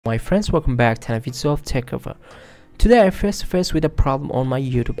My friends, welcome back to another video of TechCover. Today I faced with a problem on my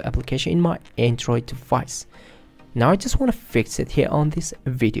YouTube application in my Android device. Now I just want to fix it here on this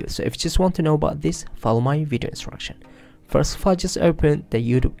video. So if you just want to know about this, follow my video instruction. First of all, just open the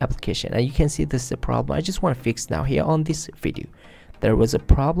YouTube application and you can see this is a problem I just want to fix now here on this video. There was a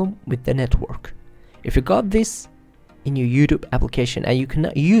problem with the network. If you got this in your YouTube application and you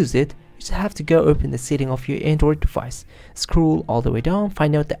cannot use it, you just have to go open the setting of your Android device, scroll all the way down,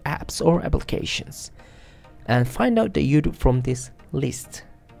 find out the apps or applications, and find out the YouTube from this list.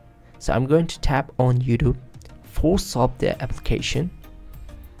 So I'm going to tap on YouTube, force up the application.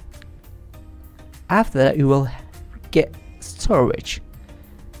 After that, you will get storage.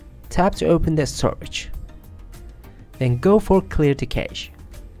 Tap to open the storage. Then go for clear the cache.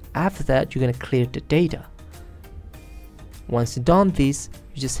 After that, you're going to clear the data. Once you've done this,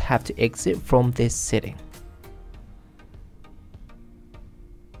 you just have to exit from this setting.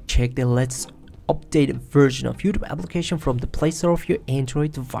 Check the latest updated version of YouTube application from the Play Store of your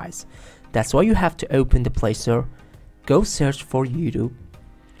Android device. That's why you have to open the Play Store, go search for YouTube.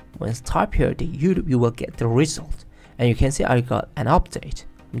 Once type here the YouTube, you will get the result. And you can see I got an update.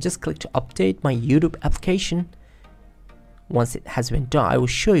 Just click to update my YouTube application. Once it has been done, I will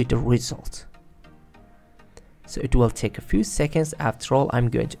show you the result. So it will take a few seconds. After all, I'm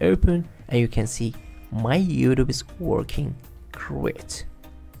going to open and you can see my YouTube is working great.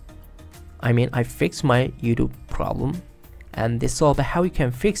 I fixed my YouTube problem, and this is all about how you can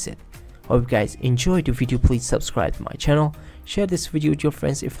fix it. Hope you guys enjoyed the video. Please subscribe to my channel, share this video with your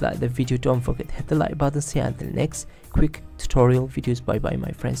friends. If you like the video, don't forget to hit the like button. See you until the next quick tutorial videos. Bye bye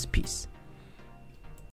my friends, peace.